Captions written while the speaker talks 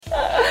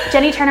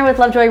Jenny Turner with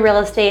Lovejoy Real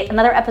Estate,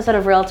 another episode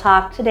of Real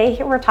Talk. Today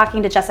here we're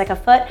talking to Jessica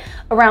Foote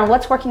around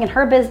what's working in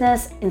her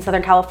business in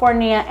Southern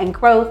California and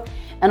growth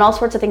and all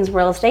sorts of things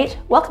real estate.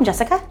 Welcome,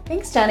 Jessica.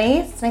 Thanks, Jenny.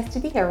 It's nice to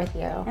be here with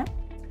you. Yeah.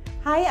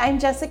 Hi, I'm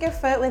Jessica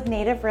Foote with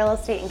Native Real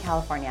Estate in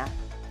California.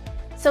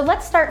 So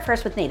let's start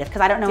first with Native, because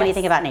I don't know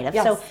anything about Native.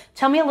 Yes. So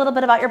tell me a little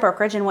bit about your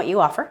brokerage and what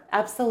you offer.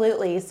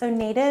 Absolutely. So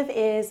Native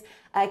is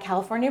a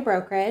California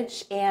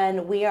brokerage,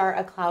 and we are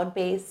a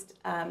cloud-based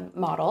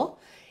model,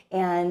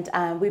 and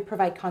we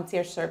provide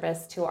concierge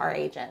service to our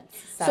agents.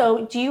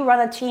 So do you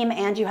run a team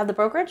and you have the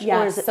brokerage?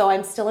 Yes. So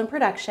I'm still in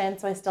production,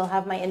 so I still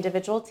have my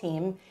individual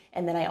team,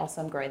 and then I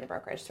also am growing the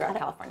brokerage throughout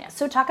California.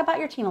 So talk about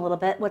your team a little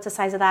bit. What's the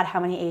size of that?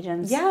 How many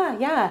agents?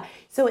 Yeah.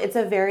 So it's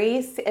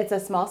a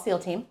small SEAL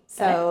team.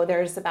 So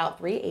there's about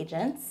 3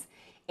 agents,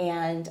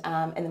 and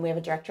then we have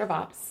a director of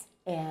ops.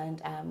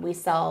 And we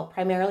sell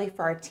primarily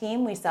for our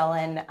team. We sell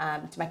in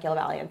Temecula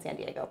Valley and San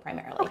Diego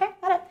primarily. Okay,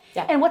 got it.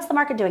 Yeah. And what's the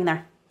market doing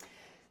there?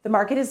 The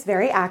market is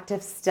very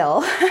active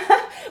still.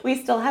 We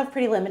still have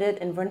pretty limited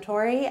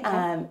inventory.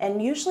 Okay.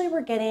 And usually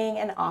we're getting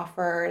an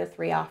offer to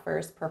 3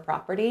 offers per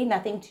property.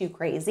 Nothing too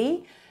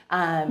crazy.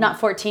 Not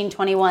 14,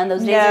 21, those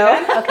days No. are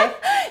good? Okay.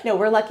 No,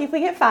 we're lucky if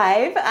we get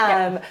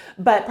 5.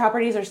 But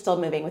properties are still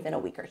moving within a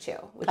week or 2,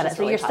 which is So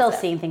really you're still positive.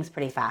 seeing things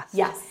pretty fast.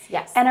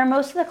 Yes. And are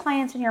most of the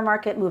clients in your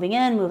market moving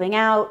in, moving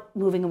out,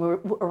 moving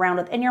around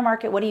within your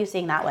market? What are you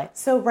seeing that way?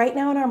 So right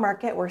now in our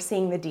market, we're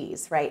seeing the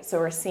Ds, right? So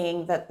we're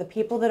seeing that the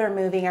people that are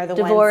moving are the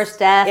Divorce, ones...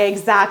 death.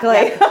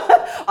 Exactly.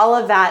 All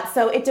of that.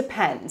 So it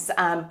depends.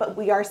 But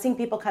we are seeing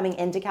people coming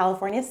into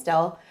California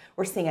still.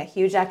 We're seeing a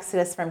huge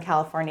exodus from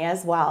California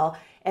as well.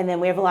 And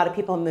then we have a lot of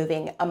people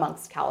moving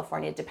amongst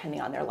California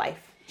depending on their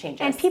life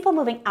changes. And people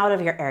moving out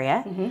of your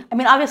area. Mm-hmm. I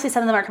mean, obviously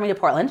some of them are coming to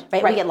Portland,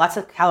 right? We get lots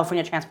of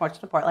California transports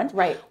to Portland.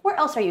 Right. Where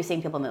else are you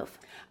seeing people move?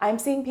 I'm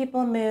seeing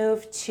people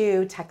move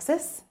to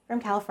Texas from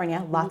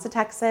California. Lots of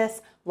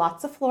Texas,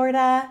 lots of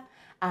Florida,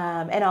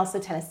 and also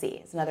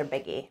Tennessee is another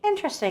biggie.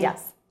 Interesting.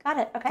 Yes. Got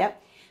it. Okay.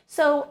 Yep.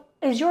 So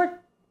as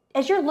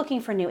you're looking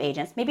for new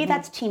agents, maybe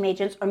that's team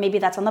agents or maybe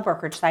that's on the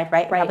brokerage side,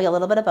 right? Probably a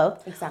little bit of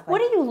both. Exactly. What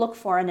do you look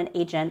for in an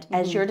agent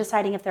as you're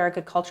deciding if they're a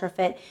good culture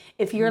fit,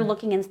 if you're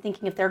looking and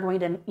thinking if they're going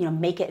to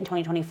make it in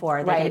 2024,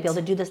 they're going to be able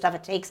to do the stuff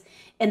it takes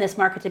in this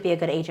market to be a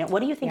good agent?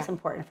 What do you think is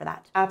important for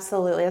that?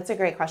 Absolutely. That's a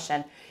great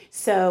question.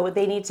 So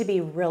they need to be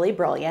really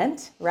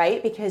brilliant,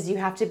 right? Because you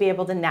have to be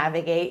able to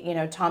navigate,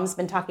 Tom's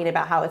been talking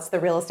about how it's the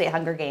real estate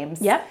Hunger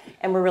Games. Yep.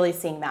 And we're really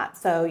seeing that.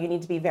 So you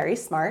need to be very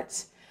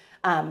smart.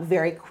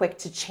 Very quick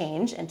to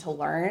change and to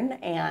learn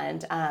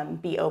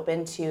and be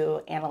open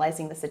to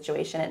analyzing the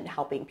situation and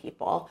helping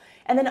people.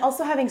 And then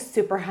also having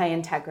super high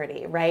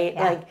integrity, right?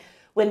 Yeah. Like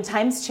when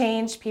times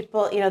change,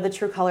 people, the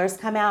true colors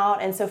come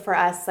out. And so for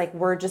us,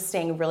 we're just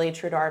staying really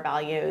true to our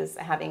values,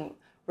 having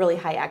really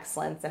high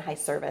excellence and high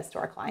service to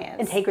our clients.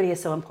 Integrity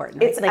is so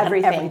important. Right? It's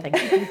everything.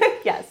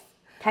 Yes.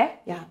 Okay.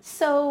 Yeah.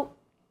 So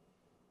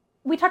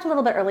we talked a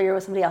little bit earlier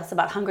with somebody else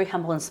about hungry,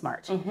 humble, and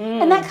smart. Mm-hmm.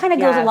 And that kind of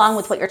goes along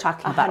with what you're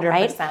talking about,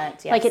 right?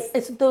 100%, yes. Like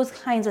it's those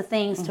kinds of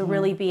things to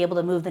really be able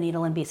to move the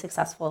needle and be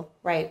successful.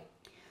 Right.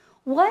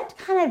 What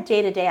kind of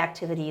day-to-day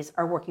activities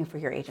are working for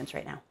your agents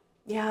right now?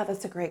 Yeah,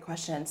 that's a great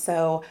question.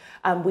 So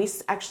we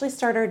actually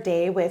start our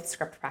day with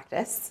script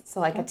practice.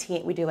 So a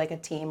team, we do a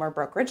team or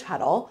brokerage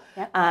huddle.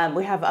 Yep.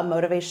 We have a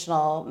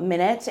motivational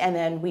minute, and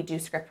then we do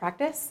script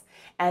practice.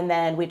 And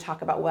then we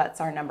talk about what's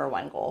our number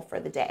one goal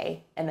for the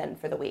day and then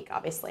for the week,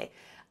 obviously.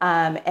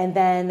 And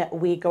then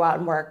we go out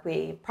and work,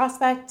 we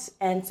prospect.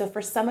 And so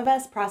for some of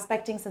us,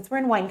 prospecting, since we're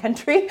in wine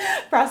country,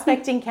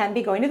 prospecting can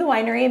be going to the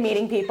winery and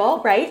meeting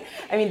people, right?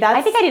 I mean,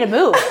 I think I need to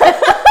move.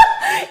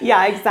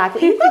 Yeah,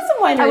 exactly. You've got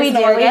some wineries. We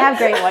do. We have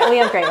great wine. We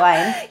have great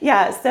wine.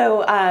 Yeah,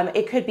 so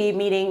it could be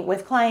meeting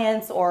with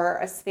clients or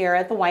a sphere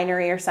at the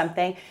winery or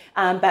something.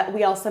 But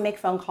we also make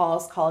phone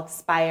calls, call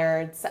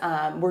expireds.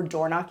 We're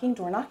door knocking.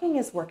 Door knocking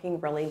is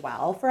working really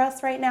well for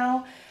us right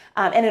now.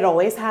 And it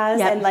always has.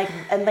 Yep.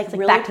 And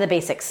really back to the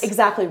basics.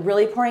 Exactly.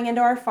 Really pouring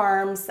into our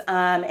farms.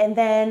 And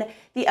then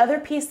the other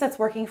piece that's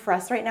working for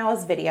us right now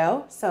is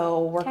video.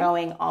 So we're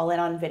going all in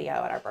on video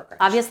at our brokerage.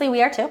 Obviously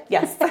we are too.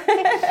 Yes.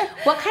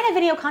 What kind of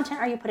video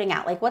content are you putting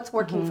out? Like what's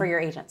working for your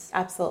agents?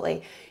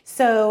 Absolutely.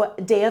 So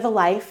day of the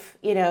life,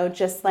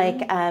 just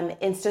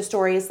Insta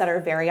stories that are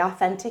very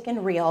authentic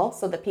and real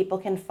so that people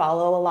can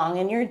follow along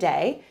in your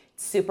day.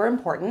 Super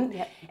important.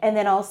 Yep. And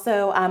then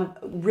also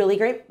really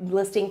great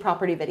listing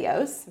property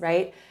videos,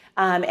 right?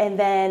 And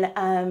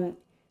then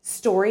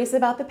stories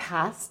about the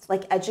past,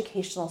 like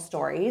educational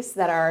stories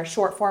that are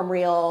short form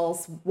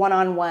reels,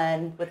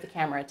 one-on-one with the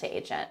camera to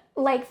agent.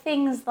 Like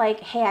things like,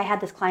 hey, I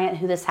had this client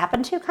who this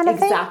happened to kind of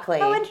Exactly.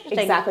 thing? Oh, interesting.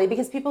 Exactly,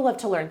 because people love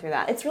to learn through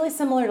that. It's really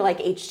similar to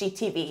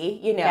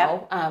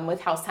HGTV, with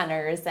House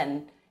Hunters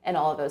and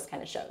all of those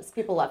kind of shows.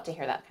 People love to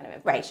hear that kind of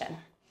information. Right.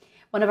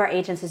 One of our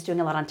agents is doing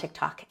a lot on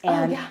TikTok,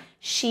 and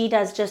she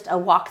does just a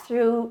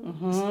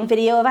walkthrough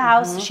video of a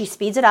house. She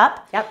speeds it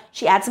up. Yep.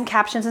 She adds some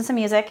captions and some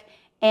music,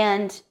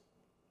 and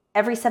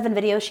every 7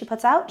 videos she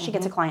puts out, she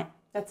gets a client.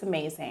 That's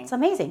amazing. It's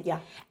amazing. Yeah.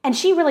 And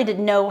she really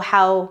didn't know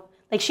how,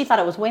 Like she thought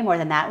it was way more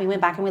than that. We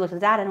went back and we looked at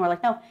the data and we're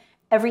like, no,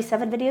 every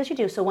 7 videos you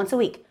do, so once a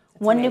week.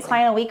 One new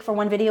client a week for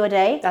 1 video a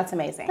day. That's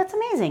amazing. That's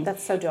amazing.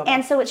 That's so doable.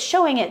 And so it's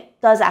showing it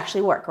does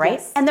actually work, right?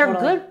 Yes, and they're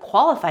totally. good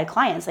qualified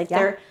clients. Like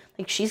they're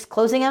like she's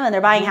closing them and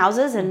they're buying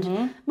houses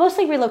and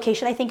mostly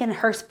relocation, I think, in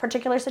her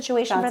particular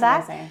situation for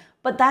that. Amazing.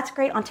 But that's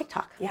great on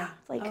TikTok. Yeah.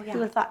 It's like Oh, yeah. who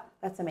would have thought?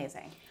 That's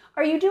amazing.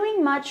 Are you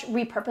doing much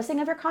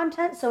repurposing of your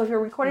content? So if you're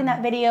recording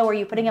that video, are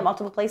you putting it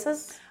multiple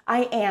places?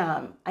 I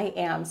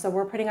am. So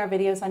we're putting our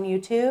videos on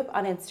YouTube,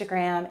 on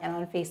Instagram, and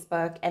on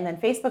Facebook. And then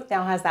Facebook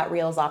now has that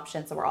Reels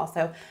option. So we're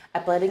also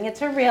uploading it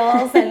to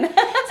Reels. And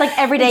It's like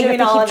every day you have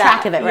to keep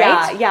track of it,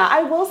 right? Yeah.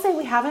 I will say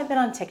we haven't been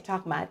on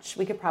TikTok much.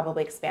 We could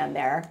probably expand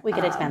there. We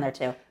could expand there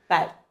too.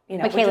 But, you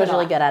know, Michaela's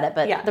really good at it,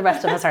 but the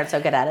rest of us aren't so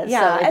good at it.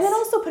 Yeah, So and then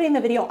also putting the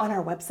video on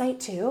our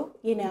website too,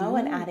 you know,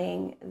 and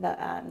adding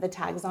the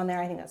tags on there.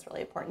 I think that's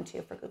really important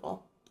too for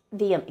Google.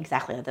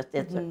 Exactly.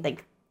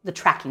 Like the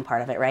tracking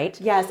part of it, right?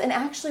 Yes, and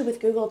actually with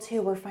Google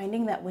too, we're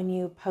finding that when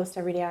you post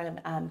every day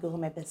on Google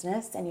My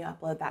Business and you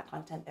upload that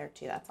content there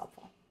too, that's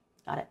helpful.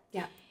 Got it.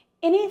 Yeah.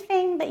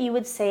 Anything that you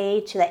would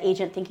say to that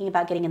agent thinking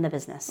about getting in the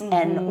business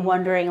and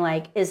wondering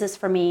like, is this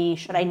for me?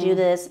 Should I do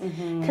this?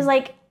 Because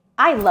like,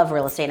 I love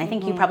real estate, and I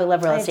think you probably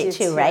love real estate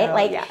too, right?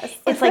 Like,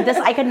 it's like this,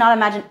 I could not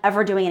imagine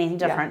ever doing anything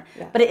different,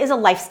 but it is a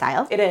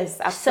lifestyle. It is,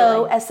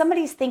 absolutely. So as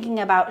somebody's thinking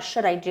about,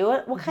 should I do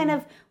it? What kind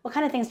of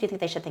things do you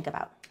think they should think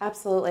about?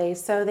 Absolutely.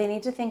 So they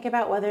need to think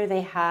about whether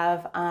they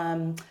have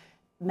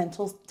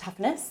mental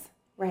toughness,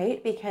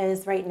 right?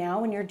 Because right now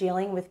when you're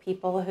dealing with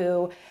people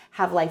who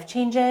have life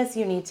changes,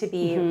 you need to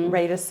be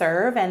ready to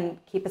serve and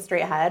keep a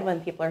straight head when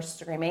people are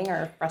screaming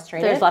or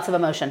frustrated. There's lots of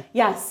emotion.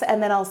 Yes.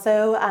 And then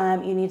also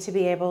you need to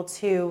be able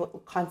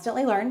to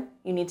constantly learn.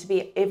 You need to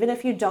be, even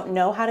if you don't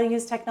know how to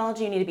use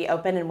technology, you need to be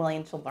open and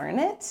willing to learn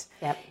it.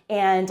 Yep.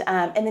 And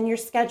then your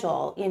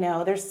schedule, you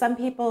know, there's some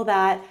people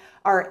that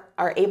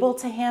are able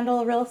to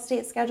handle a real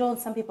estate schedule and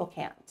some people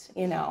can't,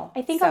 you know.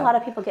 I think a lot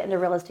of people get into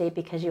real estate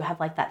because you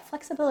have like that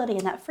flexibility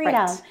and that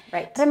freedom.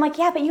 Right. But I'm like,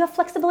 yeah, but you have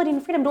flexibility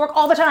and freedom to work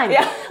all the time.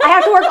 Yeah. I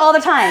have to work all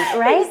the time,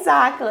 right?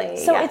 Exactly.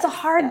 So it's a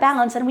hard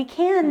balance, and we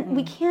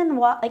can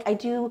walk, like I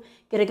do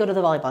get to go to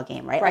the volleyball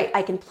game, right? Right.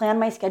 I can plan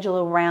my schedule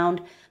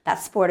around that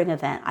sporting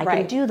event. I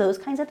can do those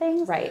kinds of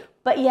things. Right.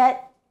 But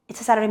yet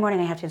it's a Saturday morning,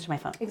 I have to answer my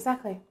phone.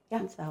 Exactly. Yeah.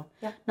 And so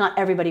not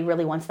everybody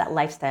really wants that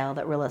lifestyle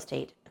that real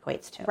estate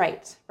equates to.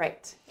 Right.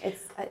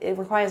 It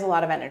requires a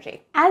lot of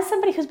energy. As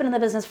somebody who's been in the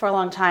business for a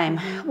long time,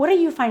 what are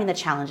you finding the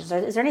challenges?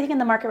 Is there anything in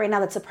the market right now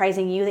that's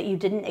surprising you that you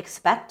didn't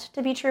expect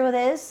to be true it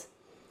is?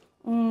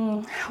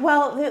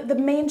 Well, the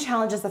main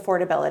challenge is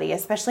affordability,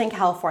 especially in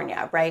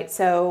California, right?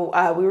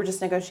 So we were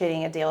just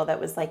negotiating a deal that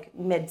was like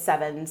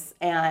mid-sevens,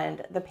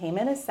 and the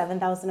payment is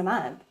 $7,000 a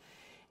month.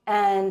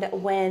 And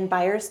when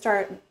buyers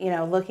start, you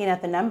know, looking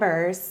at the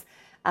numbers,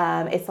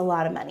 it's a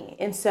lot of money.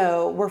 And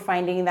so we're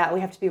finding that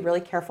we have to be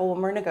really careful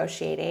when we're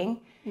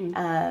negotiating.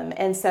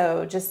 And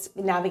so just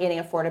navigating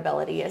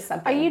affordability is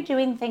something. Are you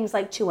doing things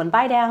like 2-1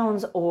 buy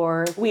downs,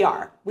 or We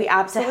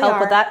absolutely to help are.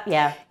 with that?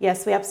 Yeah.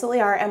 Yes, we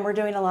absolutely are. And we're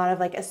doing a lot of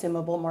like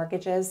assumable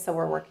mortgages. So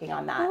we're working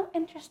on that Oh,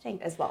 interesting.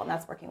 as well. And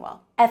that's working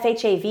well.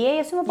 FHA,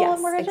 VA assumable Yes,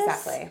 mortgages?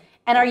 exactly.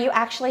 And are you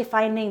actually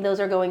finding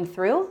those are going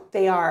through?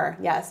 They are,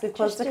 yes. We've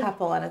closed a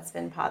couple and it's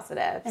been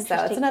positive. So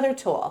it's another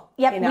tool.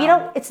 Yep, you know? we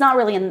don't. It's not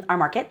really in our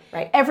market.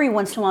 Right. Every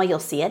once in a while, you'll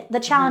see it. The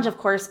challenge, of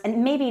course,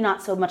 and maybe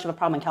not so much of a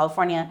problem in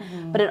California,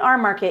 but in our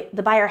market,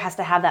 the buyer has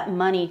to have that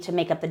money to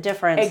make up the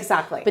difference.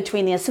 Exactly.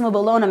 Between the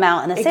assumable loan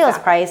amount and the sales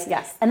price.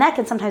 Yes. And that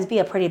can sometimes be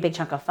a pretty big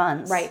chunk of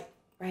funds. Right.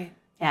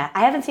 Yeah,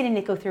 I haven't seen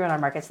any go through in our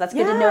market, so that's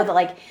good to know that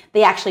like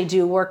they actually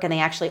do work and they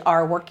actually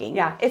are working.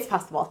 Yeah, it's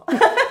possible.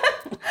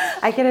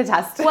 I can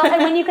attest. Well,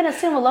 and when you can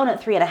assume a loan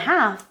at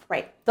 3.5,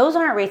 right, those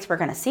aren't rates we're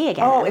going to see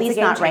again. Oh, at it's least a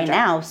game not right changer.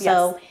 now. Yes.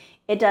 So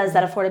it does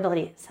that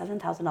affordability,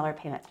 $7,000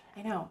 payment.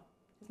 I know.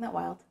 Isn't that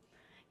wild?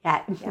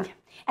 Yeah. And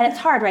it's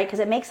hard, right? Because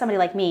it makes somebody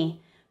like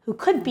me who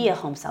could be a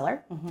home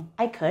seller.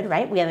 I could,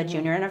 right? We have a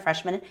junior and a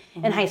freshman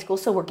in high school,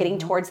 so we're getting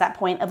towards that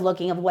point of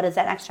looking of what does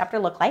that next chapter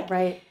look like.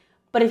 Right.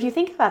 But if you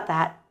think about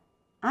that,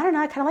 I don't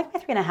know, I kind of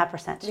like my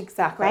 3.5%.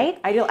 Exactly. Right?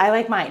 I do. I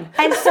like mine.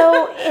 And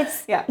so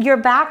it's, Yeah. you're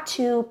back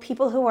to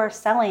people who are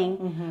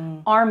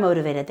selling are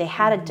motivated. They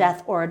had a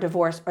death or a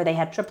divorce, or they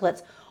had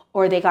triplets,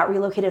 or they got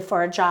relocated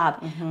for a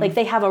job. Like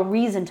they have a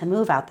reason to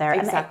move out there.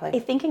 Exactly. And I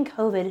think in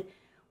COVID,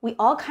 we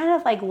all kind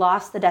of like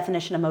lost the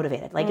definition of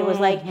motivated. Like it was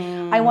like,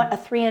 I want a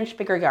 3-inch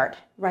bigger yard.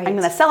 Right. I'm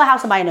going to sell a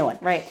house and buy a new one.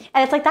 Right.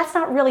 And it's like, that's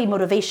not really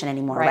motivation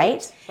anymore,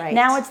 right? Right.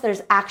 Now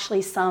there's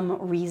actually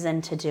some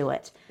reason to do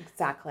it.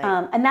 Exactly.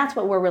 And that's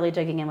what we're really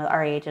digging in with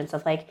our agents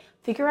of like,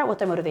 figure out what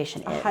their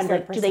motivation is.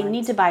 Like, do they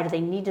need to buy? Do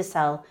they need to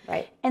sell?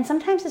 Right. And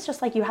sometimes it's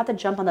just like you have to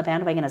jump on the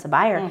bandwagon as a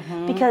buyer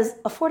because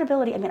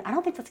affordability, I mean, I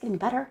don't think that's getting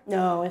better.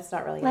 No, it's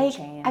not really going to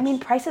Like, change. I mean,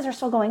 prices are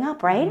still going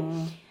up, right?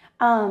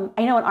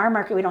 I know in our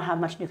market, we don't have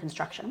much new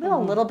construction. We have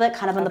a little bit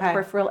kind of on the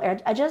peripheral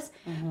edges,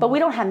 but we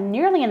don't have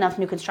nearly enough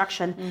new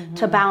construction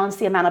to balance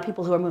the amount of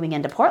people who are moving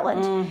into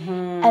Portland.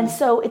 And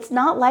so it's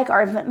not like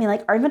our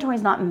inventory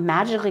is not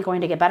magically going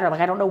to get better.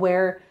 Like, I don't know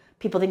where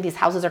people think these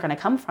houses are going to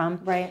come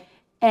from. Right.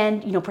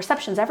 And,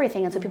 perception's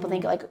everything. And so people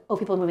think like, oh,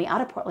 people are moving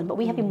out of Portland, but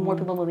we have more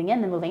people moving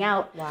in than moving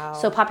out. Wow.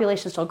 So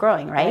population's still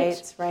growing,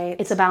 right? Right.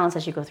 It's a balance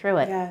as you go through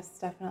it. Yes,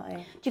 definitely.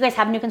 Do you guys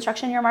have new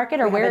construction in your market,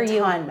 or where are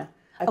you?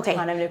 A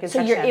ton of new construction.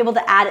 So you're able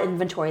to add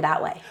inventory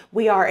that way.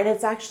 We are, and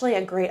it's actually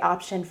a great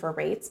option for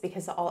rates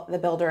because all the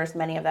builders,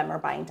 many of them are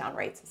buying down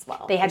rates as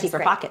well. They have deeper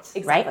pockets,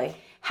 exactly. Right?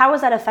 How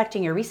is that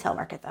affecting your resale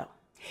market, though?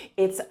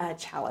 It's a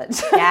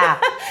challenge. Yeah.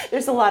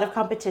 There's a lot of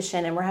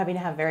competition, and we're having to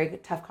have very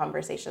tough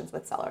conversations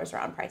with sellers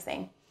around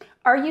pricing.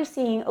 Are you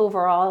seeing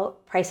overall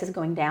prices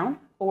going down,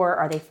 or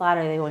are they flat,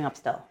 or are they going up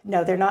still?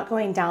 No, they're not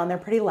going down. They're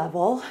pretty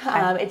level.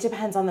 Okay. It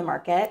depends on the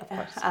market, of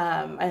course,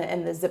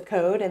 and the zip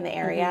code and the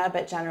area,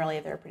 but generally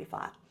they're pretty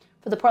flat.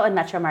 For the Portland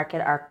metro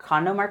market, our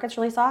condo market's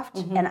really soft,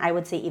 and I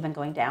would say even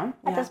going down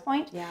at this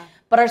point. Yeah.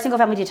 But our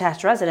single-family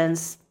detached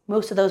residence,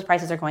 most of those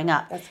prices are going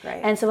up. That's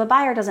great. And so if a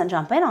buyer doesn't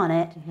jump in on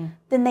it,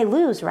 then they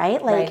lose,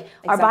 right? Like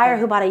our buyer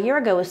who bought a year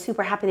ago was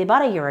super happy they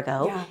bought a year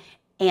ago,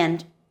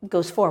 and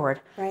goes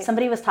forward. Right.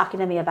 Somebody was talking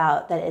to me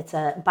about that it's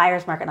a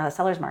buyer's market, not a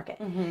seller's market.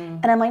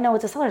 And I'm like, no,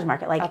 it's a seller's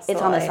market. Like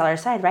it's on the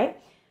seller's side, right?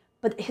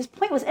 But his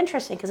point was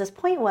interesting because his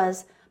point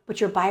was, but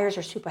your buyers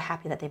are super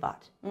happy that they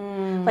bought.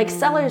 Like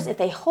sellers, if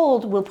they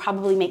hold, will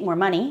probably make more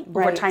money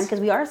over time because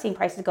we are seeing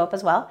prices go up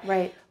as well.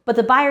 Right. But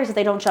the buyers, if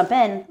they don't jump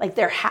in, like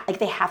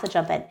they have to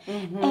jump in.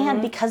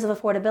 And because of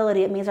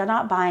affordability, it means they're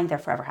not buying their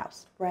forever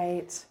house.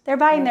 Right. They're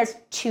buying their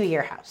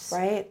 2-year house.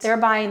 Right. They're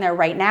buying their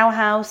right now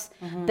house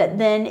that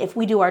then if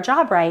we do our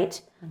job right,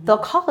 they'll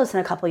call us in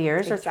a couple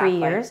years or 3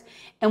 years,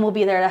 and we'll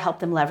be there to help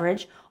them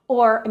leverage.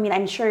 Or, I mean,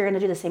 I'm sure you're going to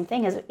do the same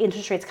thing as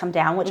interest rates come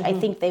down, which I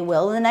think they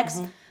will in the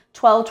next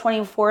 12,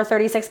 24,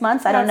 36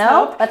 months. I don't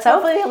know. Let's hope.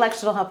 Hopefully the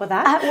election will help with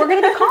that. We're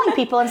going to be calling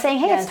people and saying,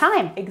 hey, it's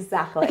time.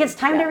 Exactly. Like it's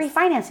time to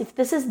refinance. If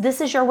this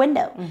is your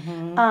window.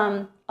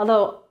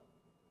 Although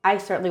I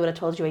certainly would have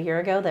told you a year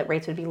ago that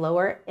rates would be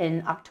lower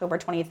in October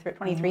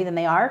 23 than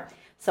they are.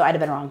 So I'd have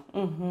been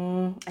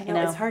wrong. I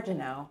know, it's hard to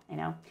know. I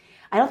know.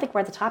 I don't think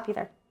we're at the top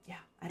either. Yeah,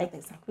 I don't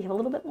think so. We have a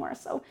little bit more,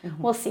 so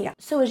we'll see.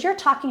 So as you're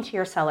talking to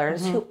your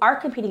sellers who are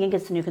competing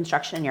against the new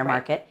construction in your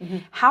market,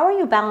 how are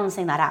you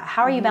balancing that out?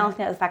 How are you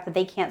balancing out the fact that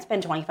they can't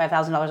spend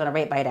 $25,000 on a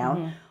rate buy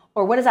down?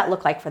 Or what does that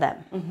look like for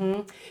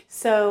them?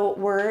 So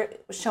we're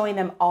showing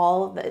them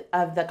all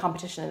of the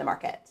competition in the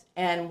market,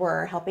 and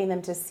we're helping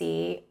them to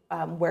see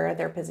where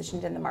they're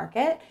positioned in the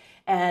market.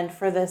 And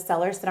for the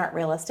sellers that aren't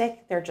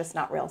realistic, they're just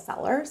not real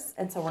sellers,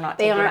 and so we're not.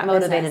 They taking aren't that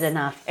motivated business.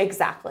 enough.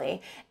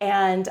 Exactly,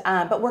 and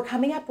but we're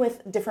coming up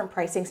with different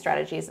pricing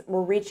strategies.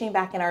 We're reaching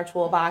back in our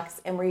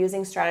toolbox, and we're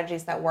using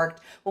strategies that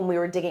worked when we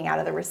were digging out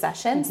of the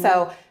recession.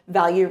 So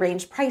value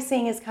range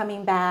pricing is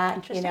coming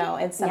back,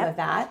 and some of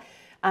that.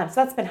 So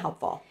that's been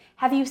helpful.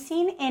 Have you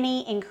seen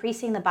any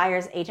increasing the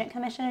buyer's agent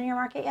commission in your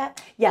market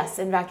yet? Yes,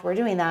 in fact, we're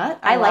doing that.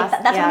 I like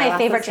that. That's one of my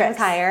favorite tricks.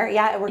 Higher.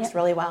 Yeah, it works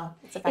really well.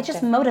 It's effective. It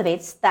just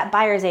motivates that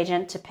buyer's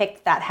agent to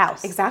pick that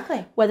house.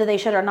 Exactly. Whether they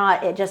should or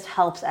not, it just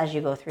helps as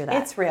you go through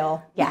that. It's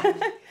real. Yeah.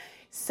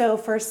 So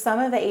for some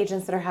of the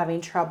agents that are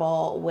having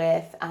trouble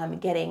with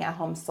getting a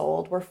home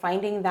sold, we're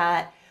finding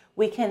that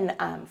we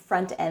can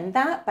front end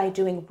that by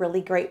doing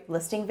really great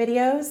listing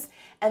videos.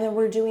 And then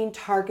we're doing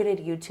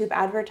targeted YouTube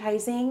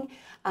advertising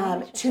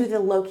to the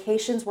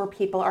locations where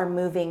people are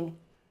moving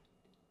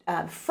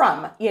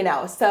from,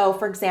 So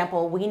for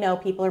example, we know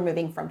people are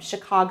moving from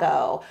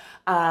Chicago,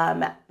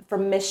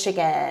 from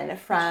Michigan,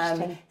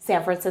 from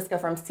San Francisco,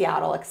 from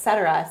Seattle,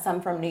 etc.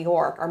 Some from New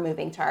York are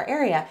moving to our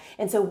area.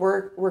 And so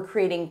we're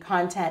creating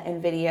content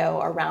and video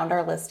around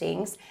our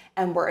listings,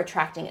 and we're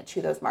attracting it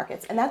to those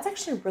markets. And that's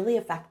actually really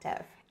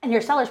effective. And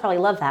your sellers probably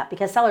love that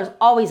because sellers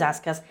always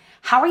ask us,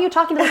 how are you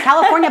talking to those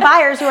California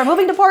buyers who are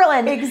moving to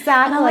Portland?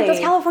 Exactly. And I'm like, those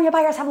California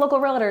buyers have local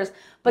realtors.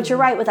 But you're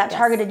right, with that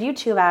targeted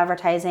YouTube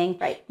advertising,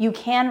 you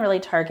can really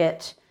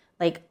target,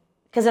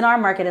 because in our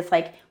market, it's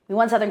like, we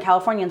want Southern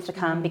Californians to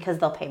come because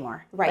they'll pay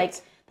more. Right. Like,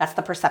 that's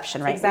the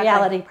perception, right? Exactly.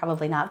 Reality,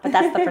 probably not, but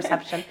that's the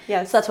perception.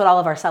 Yes. So that's what all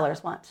of our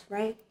sellers want.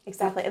 Right,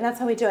 exactly. And that's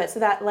how we do it. So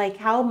that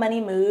How Money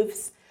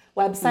Moves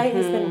website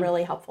has been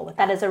really helpful with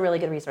that. That is a really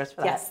good resource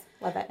for that. Yes,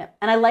 love it. Yeah.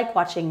 And I like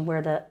watching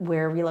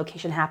where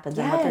relocation happens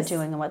and what they're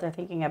doing and what they're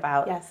thinking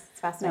about. Yes, it's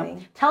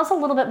fascinating. Tell us a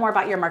little bit more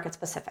about your market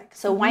specific.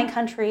 So wine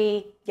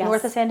country,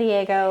 north of San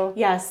Diego.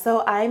 Yes,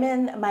 so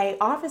my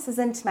office is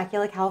in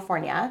Temecula,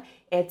 California.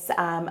 It's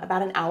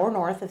about an hour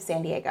north of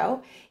San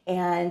Diego,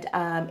 and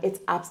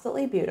it's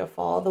absolutely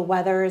beautiful. The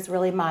weather is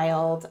really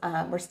mild.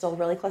 We're still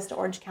really close to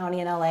Orange County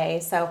in LA,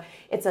 so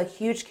it's a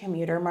huge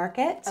commuter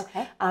market.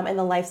 Okay. And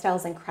the lifestyle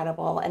is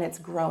incredible, and it's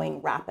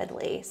growing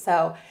rapidly.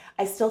 So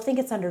I still think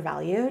it's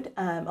undervalued.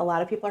 A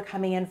lot of people are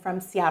coming in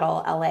from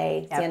Seattle,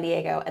 LA, San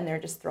Diego, and they're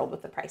just thrilled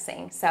with the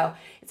pricing. So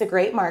it's a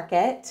great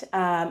market.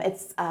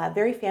 It's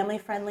very family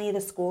friendly.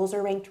 The schools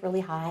are ranked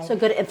really high. So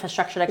good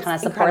infrastructure to kind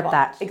of support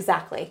that.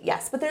 Exactly,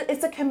 yes. But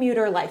it's a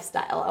commuter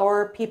lifestyle,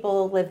 or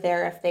people live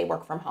there if they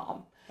work from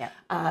home.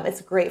 Yeah.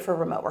 It's great for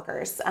remote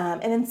workers.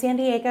 And then San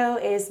Diego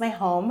is my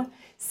home.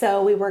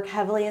 So we work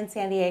heavily in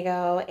San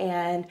Diego,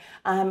 and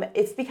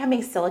it's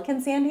becoming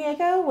Silicon San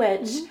Diego,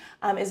 which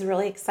is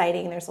really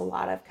exciting. There's a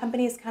lot of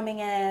companies coming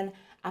in.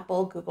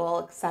 Apple,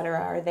 Google, et cetera,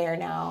 are there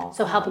now.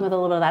 So helping with a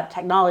little bit of that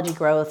technology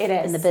growth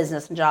in the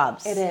business and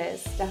jobs. It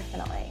is,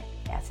 definitely.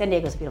 Yeah, San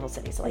Diego's a beautiful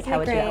city. So like, how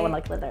would you, I want to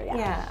like live there.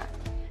 Yeah.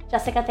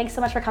 Jessica, thanks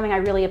so much for coming. I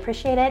really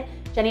appreciate it.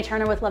 Jenny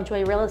Turner with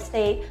Lovejoy Real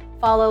Estate.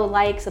 Follow,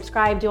 like,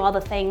 subscribe, do all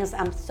the things.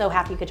 I'm so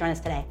happy you could join us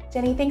today.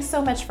 Jenny, thanks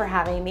so much for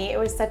having me. It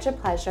was such a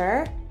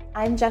pleasure.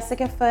 I'm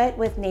Jessica Foote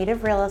with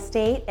Native Real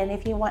Estate, and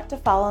if you want to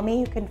follow me,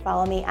 you can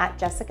follow me at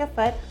Jessica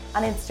Foote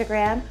on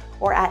Instagram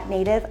or at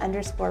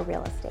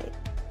native_real estate.